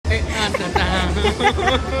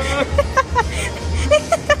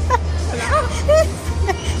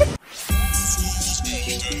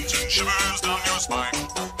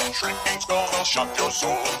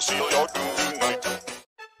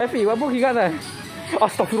Effie, what book you got there?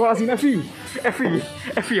 Astaghfirullahaladzim, Effie.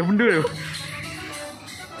 Effie, yang benda tu.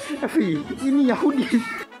 Effie, ini Yahudi.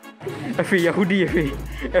 Effie, Yahudi.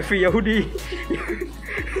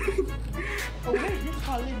 Oh, where is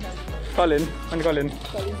Colin? Colin? Mana Colin?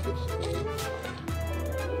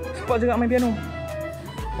 Cepat juga main piano.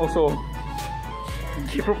 Also,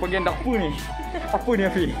 ini propaganda apa ni? Apa ni,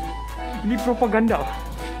 Effie? Ini propaganda.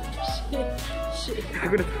 Shit.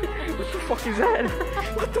 What the fuck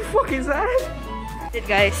is that?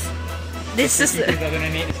 Guys, this is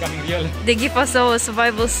 2008 is coming real. they give us our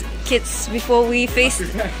survival kits before we face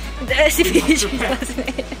the SCP.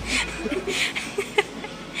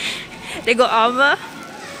 They got armor,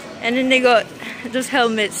 and then they got those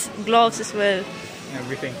helmets, gloves as well.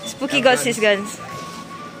 Everything. Spooky got his guns.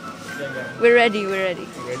 We're ready. Ready.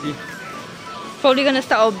 Probably gonna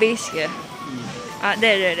start our base here.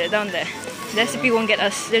 There, down there. The SCP won't get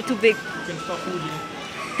us. They're too big. You can stop fooding.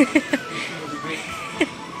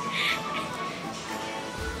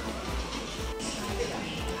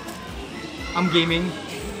 I'm gaming.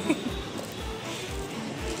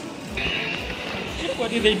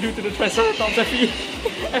 What did they do to the Triceratops, Effie?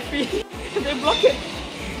 Effie, they block it.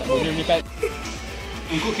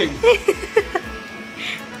 I'm cooking.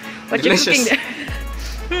 What you cooking there?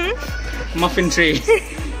 Muffin tray.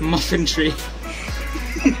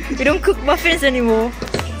 We don't cook muffins anymore.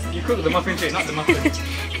 You cook the muffin tray, not the muffin.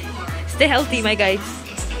 Stay healthy, my guys.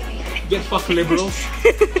 Get fucked, liberals.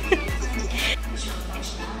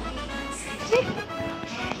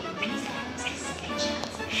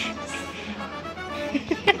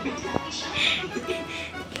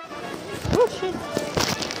 Oh shit.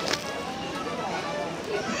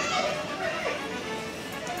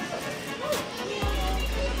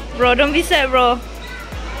 Bro, don't be sad, bro.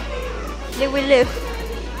 They will live.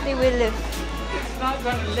 It's not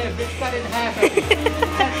gonna live, it's cut in half. It's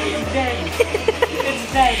dead. It's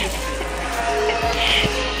dead.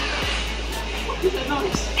 What is that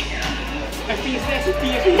noise? Effie, is there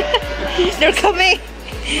Effie? They're coming.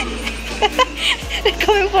 They're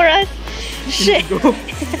coming for us. Shit.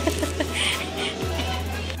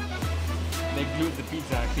 They glued the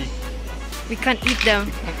pizza, Effie. We can't eat them.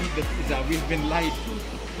 We can't eat the pizza, we've been lied.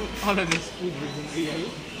 All of this food was real.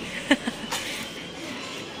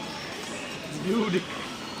 Dude,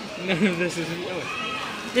 none of this is real.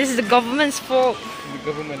 This is the government's fault. The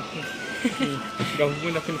government.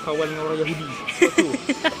 Government akan kawal dengan orang Yahudi. Satu.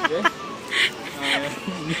 Okay?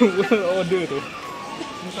 New World Order tu.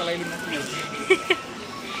 Masalah Illuminati.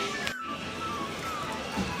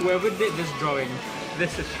 Whoever did this drawing,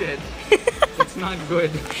 this is shit. It's not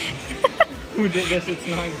good. Who did this? It's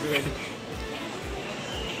not good.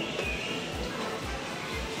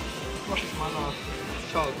 What is Mala?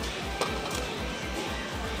 Chalk.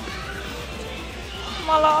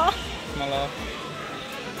 Malah.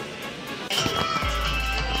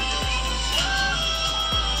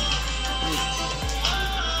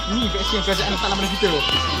 Ini vaksin yang kerajaan letak dalam badan kita.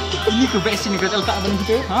 Ini ke vaksin yang kerajaan letak dalam badan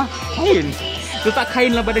kita? Ha? Kain. Letak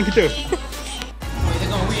kain dalam badan kita. Kita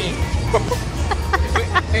tengok wing.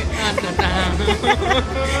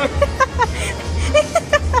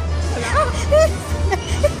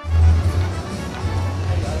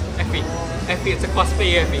 Effie, it's a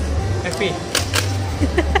cosplay, Effie.